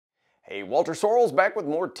Hey, Walter Sorrells back with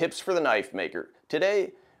more tips for the knife maker.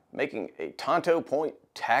 Today, making a Tanto point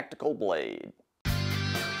tactical blade.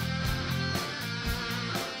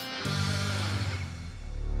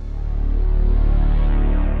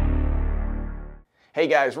 Hey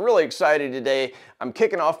guys, really excited today. I'm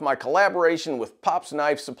kicking off my collaboration with Pops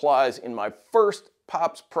Knife Supplies in my first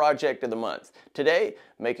Pops project of the month. Today,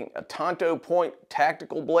 making a Tanto point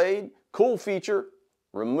tactical blade, cool feature,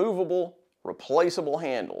 removable, replaceable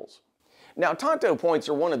handles. Now, Tanto points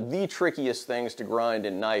are one of the trickiest things to grind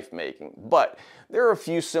in knife making, but there are a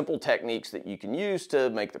few simple techniques that you can use to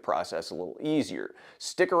make the process a little easier.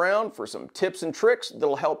 Stick around for some tips and tricks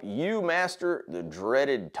that'll help you master the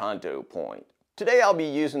dreaded Tanto point. Today I'll be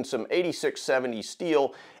using some 8670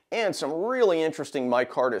 steel and some really interesting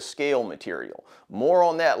micarta scale material. More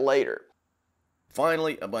on that later.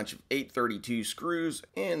 Finally, a bunch of 832 screws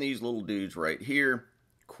and these little dudes right here,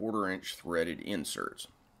 1/4 inch threaded inserts.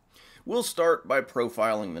 We'll start by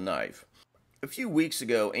profiling the knife. A few weeks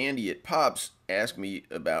ago, Andy at Pops asked me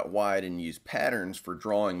about why I didn't use patterns for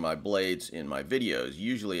drawing my blades in my videos.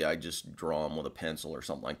 Usually I just draw them with a pencil or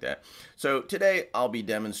something like that. So today I'll be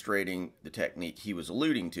demonstrating the technique he was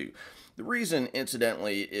alluding to. The reason,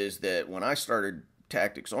 incidentally, is that when I started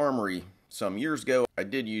Tactics Armory some years ago, I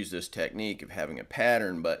did use this technique of having a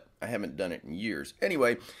pattern, but I haven't done it in years.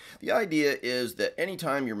 Anyway, the idea is that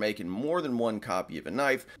anytime you're making more than one copy of a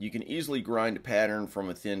knife, you can easily grind a pattern from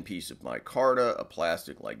a thin piece of micarta, a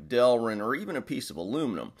plastic like Delrin, or even a piece of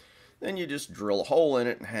aluminum. Then you just drill a hole in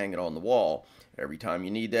it and hang it on the wall. Every time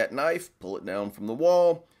you need that knife, pull it down from the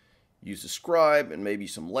wall, use a scribe and maybe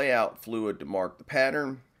some layout fluid to mark the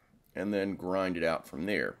pattern, and then grind it out from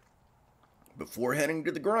there. Before heading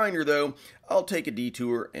to the grinder though, I'll take a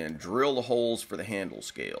detour and drill the holes for the handle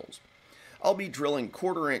scales. I'll be drilling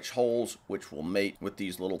 1/4 inch holes which will mate with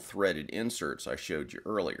these little threaded inserts I showed you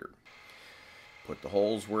earlier. Put the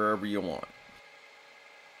holes wherever you want.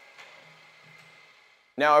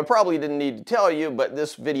 Now I probably didn't need to tell you, but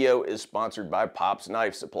this video is sponsored by Pops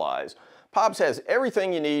Knife Supplies. Pops has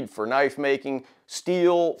everything you need for knife making,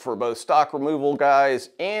 steel for both stock removal guys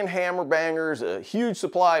and hammer bangers, a huge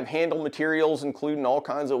supply of handle materials including all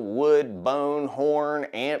kinds of wood, bone, horn,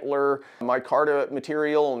 antler, micarta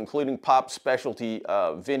material including Pops specialty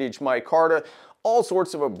vintage micarta, all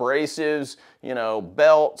sorts of abrasives, you know,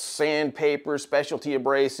 belts, sandpaper, specialty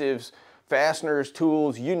abrasives, fasteners,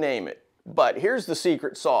 tools, you name it. But here's the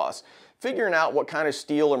secret sauce. Figuring out what kind of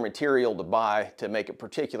steel or material to buy to make a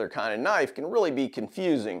particular kind of knife can really be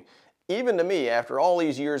confusing, even to me after all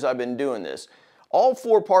these years I've been doing this. All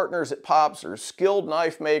 4 partners at Pops are skilled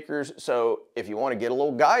knife makers, so if you want to get a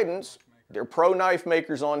little guidance, they're pro knife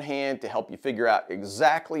makers on hand to help you figure out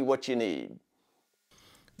exactly what you need.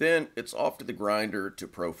 Then it's off to the grinder to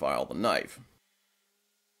profile the knife.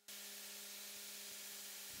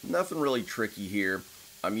 Nothing really tricky here.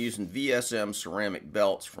 I'm using VSM ceramic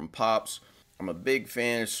belts from Pops. I'm a big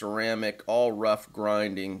fan of ceramic. All rough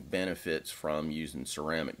grinding benefits from using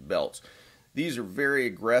ceramic belts. These are very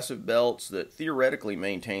aggressive belts that theoretically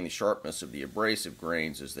maintain the sharpness of the abrasive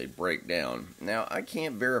grains as they break down. Now, I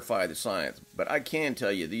can't verify the science, but I can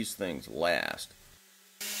tell you these things last.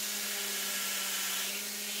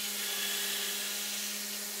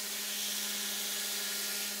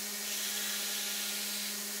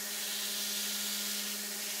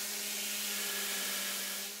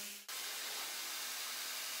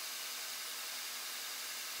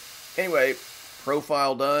 Anyway,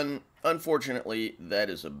 profile done. Unfortunately, that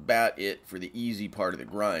is about it for the easy part of the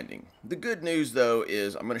grinding. The good news though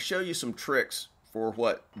is I'm going to show you some tricks for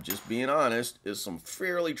what, just being honest, is some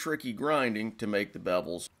fairly tricky grinding to make the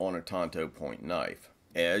bevels on a Tanto point knife.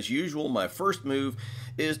 As usual, my first move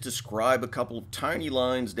is to scribe a couple of tiny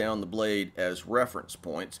lines down the blade as reference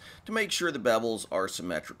points to make sure the bevels are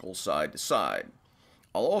symmetrical side to side.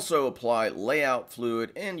 I'll also apply layout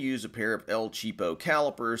fluid and use a pair of El Cheapo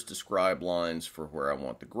calipers to scribe lines for where I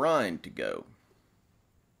want the grind to go.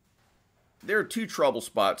 There are 2 trouble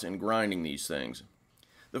spots in grinding these things.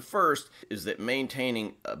 The first is that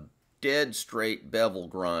maintaining a dead straight bevel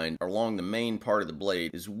grind along the main part of the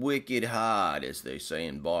blade is wicked hard, as they say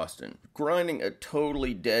in Boston. Grinding a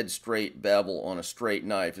totally dead straight bevel on a straight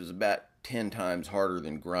knife is about 10 times harder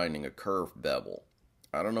than grinding a curved bevel.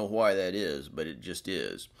 I don't know why that is, but it just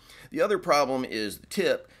is. The other problem is the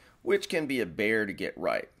tip, which can be a bear to get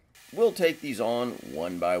right. We'll take these on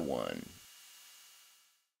one by one.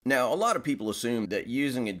 Now, a lot of people assume that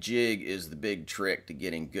using a jig is the big trick to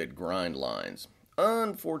getting good grind lines.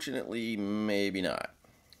 Unfortunately, maybe not.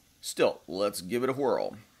 Still, let's give it a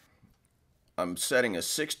whirl. I'm setting a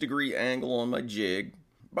 6-degree angle on my jig,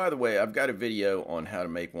 By the way, I've got a video on how to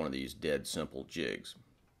make one of these dead simple jigs.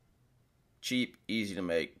 Cheap, easy to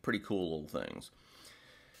make, pretty cool little things.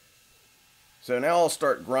 So now I'll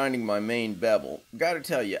start grinding my main bevel. Gotta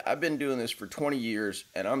tell you, I've been doing this for 20 years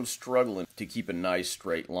and I'm struggling to keep a nice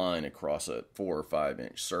straight line across a 4 or 5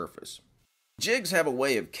 inch surface. Jigs have a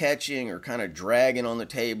way of catching or kind of dragging on the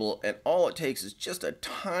table, and all it takes is just a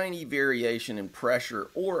tiny variation in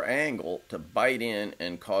pressure or angle to bite in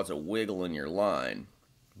and cause a wiggle in your line.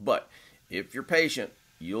 But if you're patient,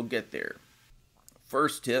 you'll get there.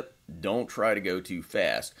 First tip, don't try to go too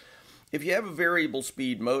fast. If you have a variable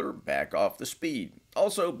speed motor, back off the speed.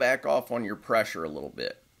 Also, back off on your pressure a little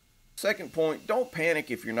bit. Second point, don't panic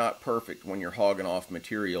if you're not perfect when you're hogging off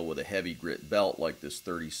material with a heavy grit belt like this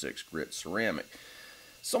 36 grit ceramic.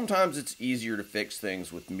 Sometimes it's easier to fix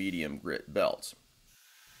things with medium grit belts.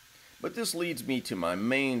 But this leads me to my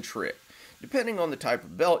main trick. Depending on the type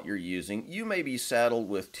of belt you're using, you may be saddled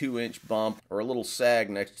with 2-inch bump or a little sag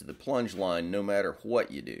next to the plunge line no matter what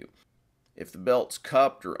you do. If the belt's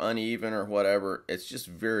cupped or uneven or whatever, it's just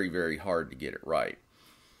very, very hard to get it right.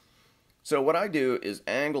 So what I do is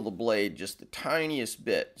angle the blade just the tiniest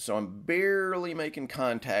bit, so I'm barely making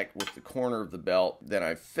contact with the corner of the belt. Then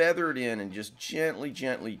I feather it in and just gently,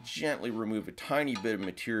 gently, gently remove a tiny bit of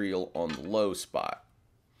material on the low spot.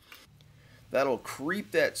 That'll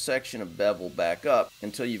creep that section of bevel back up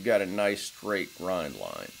until you've got a nice straight grind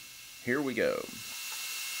line. Here we go.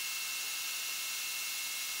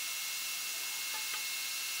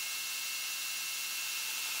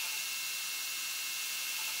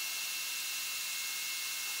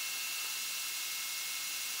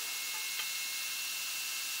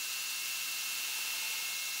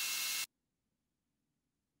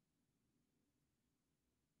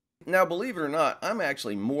 Now, believe it or not, I'm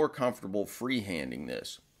actually more comfortable freehanding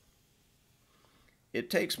this. It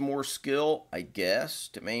takes more skill, I guess,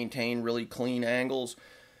 to maintain really clean angles,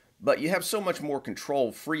 but you have so much more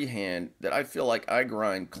control freehand that I feel like I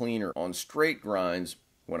grind cleaner on straight grinds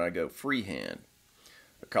when I go freehand.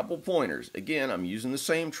 A couple pointers. Again, I'm using the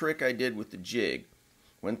same trick I did with the jig.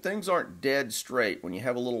 When things aren't dead straight, when you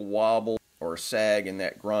have a little wobble or a sag in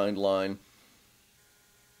that grind line,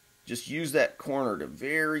 just use that corner to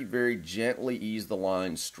very, very gently ease the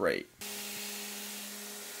line straight.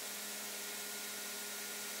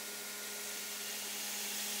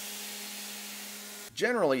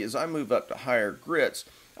 Generally, as I move up to higher grits,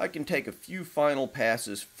 I can take a few final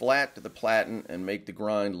passes flat to the platen and make the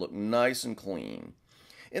grind look nice and clean.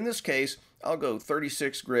 In this case, I'll go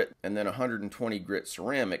 36 grit and then 120 grit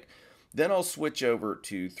ceramic. Then I'll switch over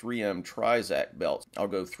to 3M Trizac belts. I'll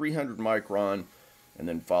go 300 micron and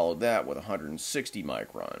then follow that with 160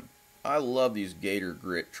 micron. I love these Gator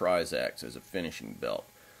Grit Trizacs as a finishing belt.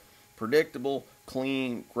 Predictable,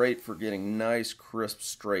 clean, great for getting nice, crisp,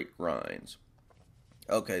 straight grinds.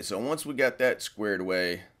 Okay, so once we got that squared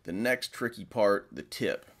away, the next tricky part, the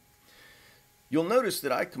tip. You'll notice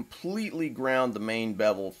that I completely ground the main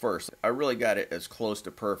bevel first. I really got it as close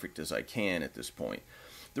to perfect as I can at this point.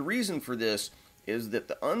 The reason for this is that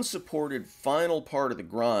the unsupported final part of the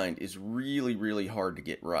grind is really, really hard to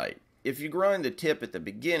get right. If you grind the tip at the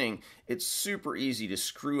beginning, it's super easy to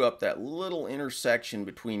screw up that little intersection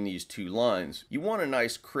between these two lines. You want a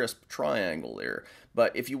nice crisp triangle there,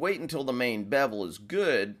 but if you wait until the main bevel is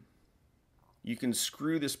good, you can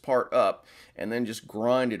screw this part up and then just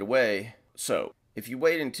grind it away. So if you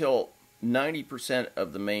wait until 90%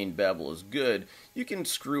 of the main bevel is good, you can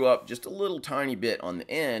screw up just a little tiny bit on the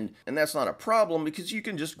end, and that's not a problem because you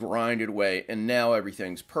can just grind it away and now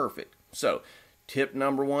everything's perfect. So tip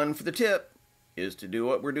number one for the tip is to do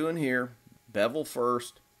what we're doing here. Bevel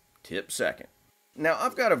first, tip second. Now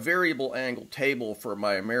I've got a variable angle table for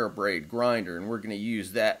my Ameribraid grinder, and we're going to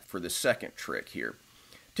use that for the second trick here.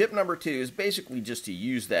 Tip number two is basically just to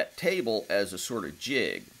use that table as a sort of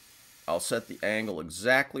jig. I'll set the angle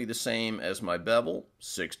exactly the same as my bevel,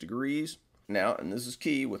 6 degrees. Now, and this is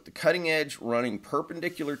key, with the cutting edge running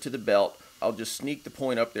perpendicular to the belt, I'll just sneak the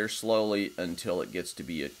point up there slowly until it gets to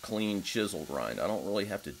be a clean chisel grind. I don't really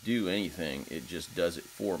have to do anything, it just does it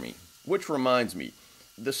for me. Which reminds me,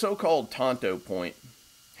 the so-called Tanto point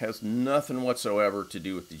has nothing whatsoever to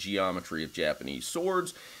do with the geometry of Japanese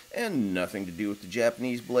swords, and nothing to do with the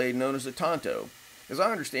Japanese blade known as a Tanto. As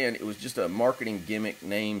I understand, it was just a marketing gimmick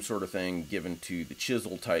name sort of thing given to the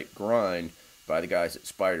chisel type grind by the guys at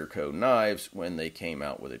Spyderco Knives when they came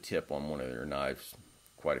out with a tip on one of their knives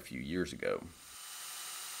quite a few years ago.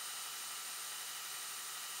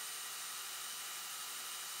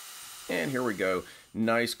 And here we go,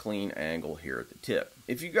 nice clean angle here at the tip.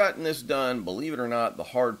 If you've gotten this done, believe it or not, the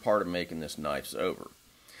hard part of making this knife's over.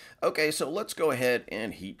 Okay, so let's go ahead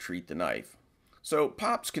and heat treat the knife. So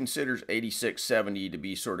Pops considers 8670 to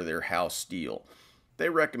be sort of their house steel. They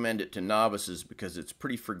recommend it to novices because it's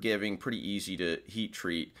pretty forgiving, pretty easy to heat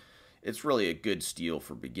treat. It's really a good steel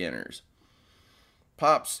for beginners.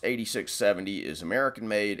 Pops 8670 is American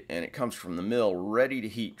made and it comes from the mill ready to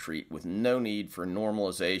heat treat with no need for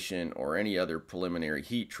normalization or any other preliminary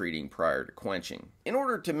heat treating prior to quenching. In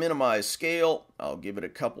order to minimize scale, I'll give it a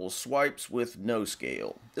couple of swipes with no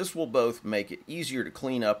scale. This will both make it easier to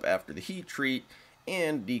clean up after the heat treat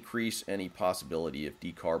and decrease any possibility of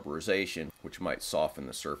decarburization, which might soften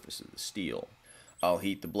the surface of the steel. I'll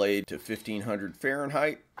heat the blade to 1500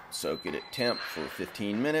 Fahrenheit, soak it at temp for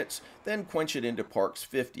 15 minutes, then quench it into Parks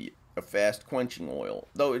 50, a fast quenching oil,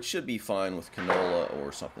 though it should be fine with canola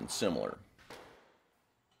or something similar.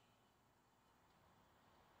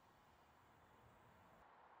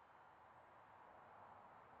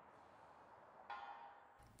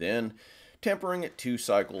 Then, tempering at 2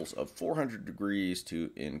 cycles of 400 degrees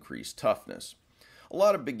to increase toughness. A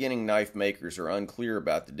lot of beginning knife makers are unclear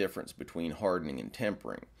about the difference between hardening and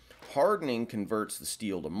tempering. Hardening converts the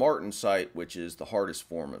steel to martensite, which is the hardest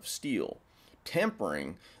form of steel.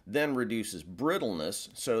 Tempering then reduces brittleness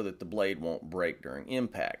so that the blade won't break during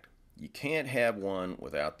impact. You can't have one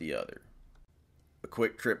without the other. A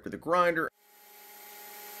quick trip to the grinder.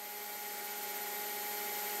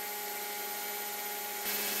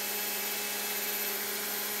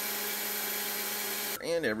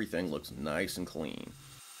 And everything looks nice and clean.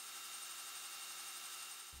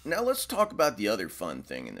 Now let's talk about the other fun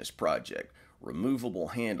thing in this project, removable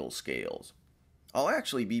handle scales. I'll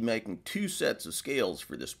actually be making 2 sets of scales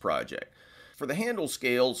for this project. For the handle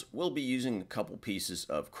scales, we'll be using a couple pieces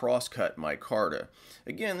of cross-cut micarta.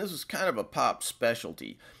 Again, this is kind of a Pops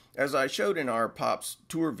specialty. As I showed in our Pops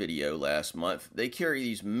tour video last month, they carry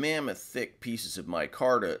these mammoth thick pieces of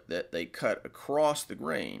micarta that they cut across the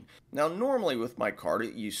grain. Now normally with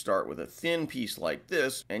micarta you start with a thin piece like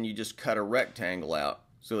this and you just cut a rectangle out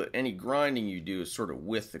so that any grinding you do is sort of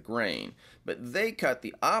with the grain. But they cut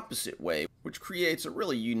the opposite way, which creates a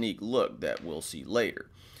really unique look that we'll see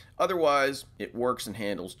later. Otherwise, it works and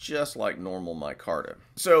handles just like normal micarta.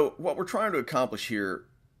 So what we're trying to accomplish here,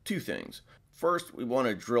 2 things. First, we want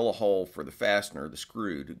to drill a hole for the fastener, the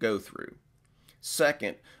screw, to go through.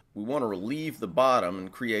 Second, we want to relieve the bottom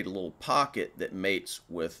and create a little pocket that mates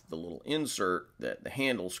with the little insert that the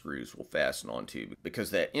handle screws will fasten onto,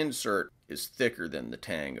 because that insert is thicker than the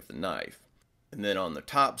tang of the knife. And then on the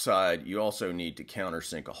top side, you also need to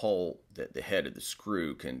countersink a hole that the head of the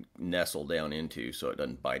screw can nestle down into so it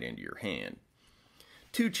doesn't bite into your hand.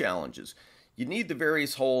 2 challenges. You need the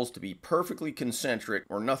various holes to be perfectly concentric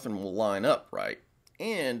or nothing will line up right,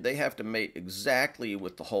 and they have to mate exactly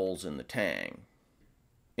with the holes in the tang.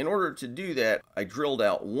 In order to do that, I drilled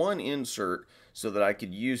out 1 insert so that I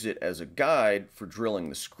could use it as a guide for drilling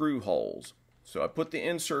the screw holes. So I put the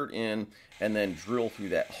insert in and then drill through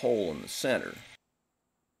that hole in the center.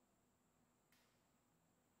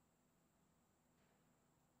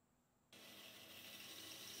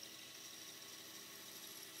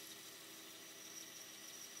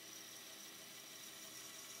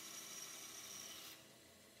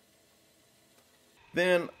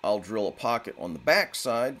 Then I'll drill a pocket on the back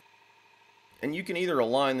side, and you can either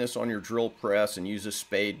align this on your drill press and use a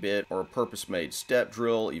spade bit or a purpose-made step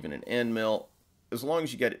drill, even an end mill. As long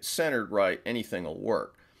as you get it centered right, anything will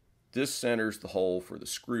work. This centers the hole for the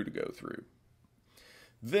screw to go through.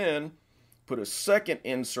 Then put a second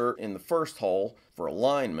insert in the first hole for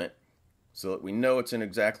alignment so that we know it's in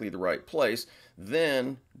exactly the right place.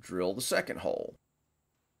 Then drill the second hole.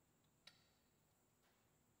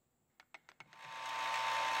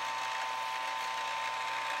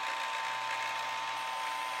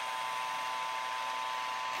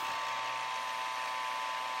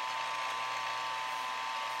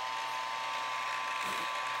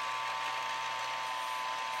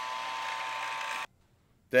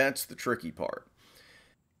 That's the tricky part.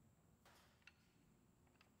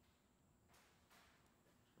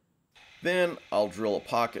 Then I'll drill a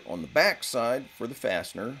pocket on the back side for the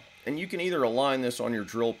fastener, and you can either align this on your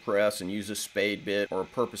drill press and use a spade bit or a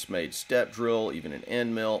purpose-made step drill, even an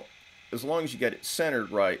end mill. As long as you get it centered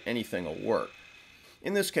right, anything will work.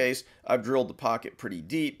 In this case, I've drilled the pocket pretty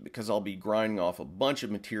deep because I'll be grinding off a bunch of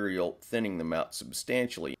material, thinning them out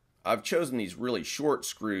substantially. I've chosen these really short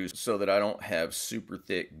screws so that I don't have super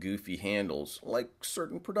thick, goofy handles like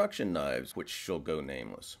certain production knives, which shall go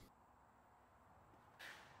nameless.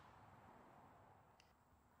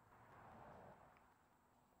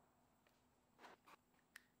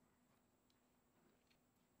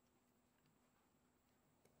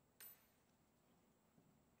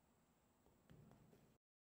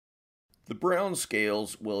 The brown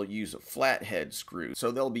scales will use a flathead screw,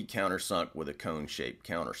 so they'll be countersunk with a cone-shaped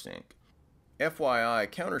countersink. FYI,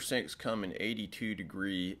 countersinks come in 82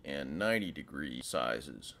 degree and 90 degree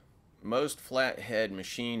sizes. Most flathead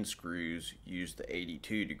machine screws use the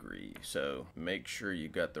 82 degree, so make sure you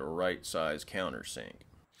got the right size countersink.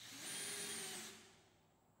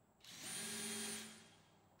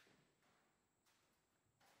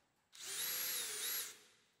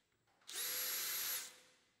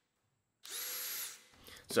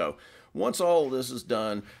 So once all of this is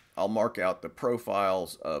done, I'll mark out the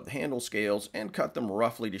profiles of the handle scales and cut them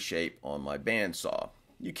roughly to shape on my bandsaw.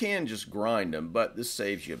 You can just grind them, but this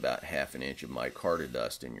saves you about ½ an inch of micarta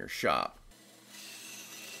dust in your shop.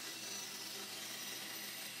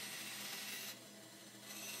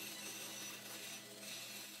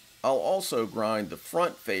 I'll also grind the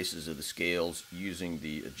front faces of the scales using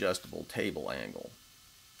the adjustable table angle.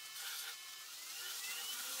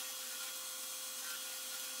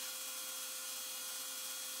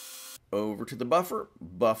 Over to the buffer,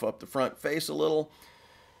 buff up the front face a little.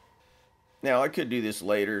 Now I could do this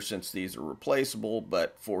later since these are replaceable,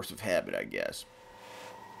 but force of habit, I guess.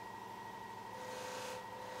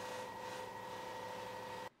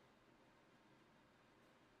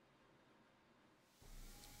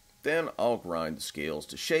 Then I'll grind the scales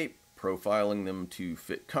to shape, profiling them to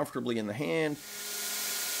fit comfortably in the hand.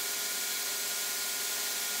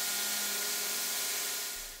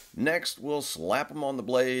 Next, we'll slap them on the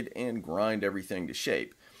blade and grind everything to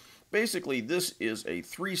shape. Basically, this is a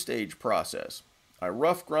 3-stage process. I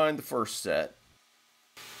rough grind the first set.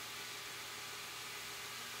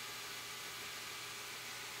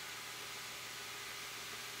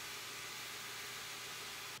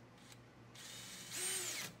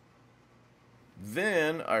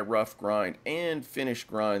 Then I rough grind and finish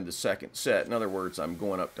grind the second set. In other words, I'm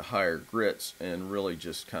going up to higher grits and really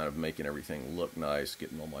just kind of making everything look nice,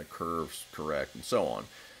 getting all my curves correct and so on.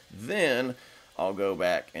 Then I'll go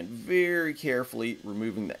back and very carefully,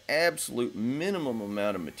 removing the absolute minimum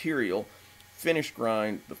amount of material, finish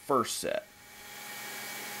grind the first set.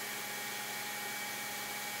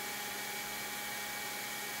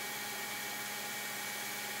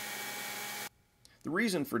 The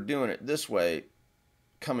reason for doing it this way,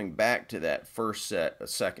 coming back to that first set a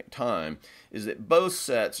second time, is that both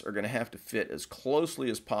sets are going to have to fit as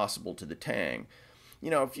closely as possible to the tang.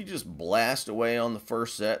 You know, if you just blast away on the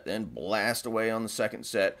first set, then blast away on the second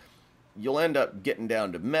set, you'll end up getting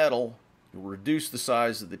down to metal. You'll reduce the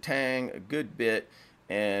size of the tang a good bit,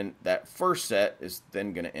 and that first set is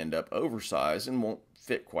then going to end up oversized and won't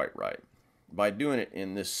fit quite right. By doing it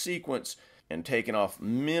in this sequence, and taking off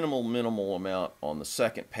minimal amount on the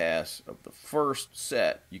second pass of the first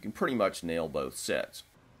set, you can pretty much nail both sets.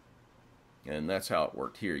 And that's how it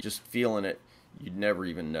worked here. Just feeling it, you'd never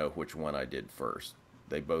even know which one I did first.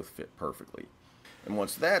 They both fit perfectly. And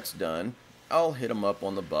once that's done, I'll hit them up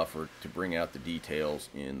on the buffer to bring out the details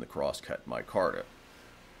in the crosscut micarta.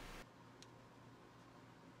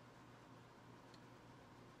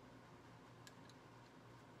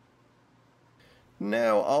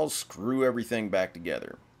 Now I'll screw everything back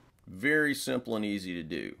together. Very simple and easy to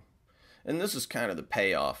do. And this is kind of the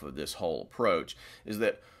payoff of this whole approach, is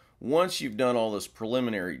that once you've done all this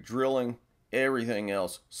preliminary drilling, everything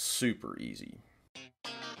else super easy.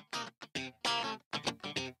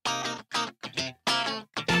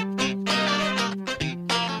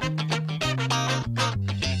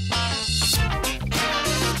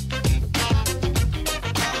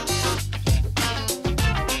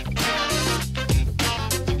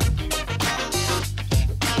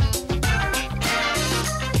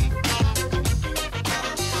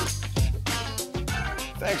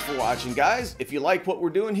 Thanks for watching, guys. If you like what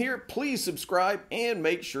we're doing here, please subscribe and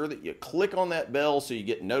make sure that you click on that bell so you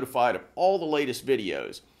get notified of all the latest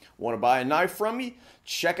videos. Want to buy a knife from me?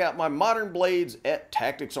 Check out my modern blades at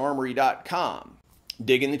tacticsarmory.com.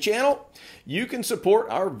 Digging the channel? You can support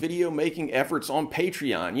our video making efforts on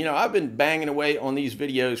Patreon. You know, I've been banging away on these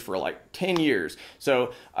videos for like 10 years,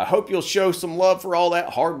 so I hope you'll show some love for all that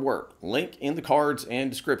hard work. Link in the cards and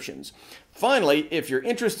descriptions. Finally, if you're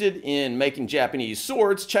interested in making Japanese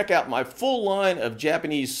swords, check out my full line of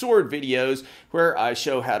Japanese sword videos where I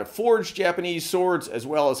show how to forge Japanese swords as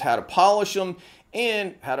well as how to polish them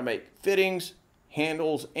and how to make fittings,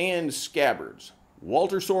 handles, and scabbards.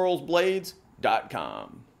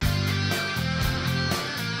 WalterSorrellsBlades.com.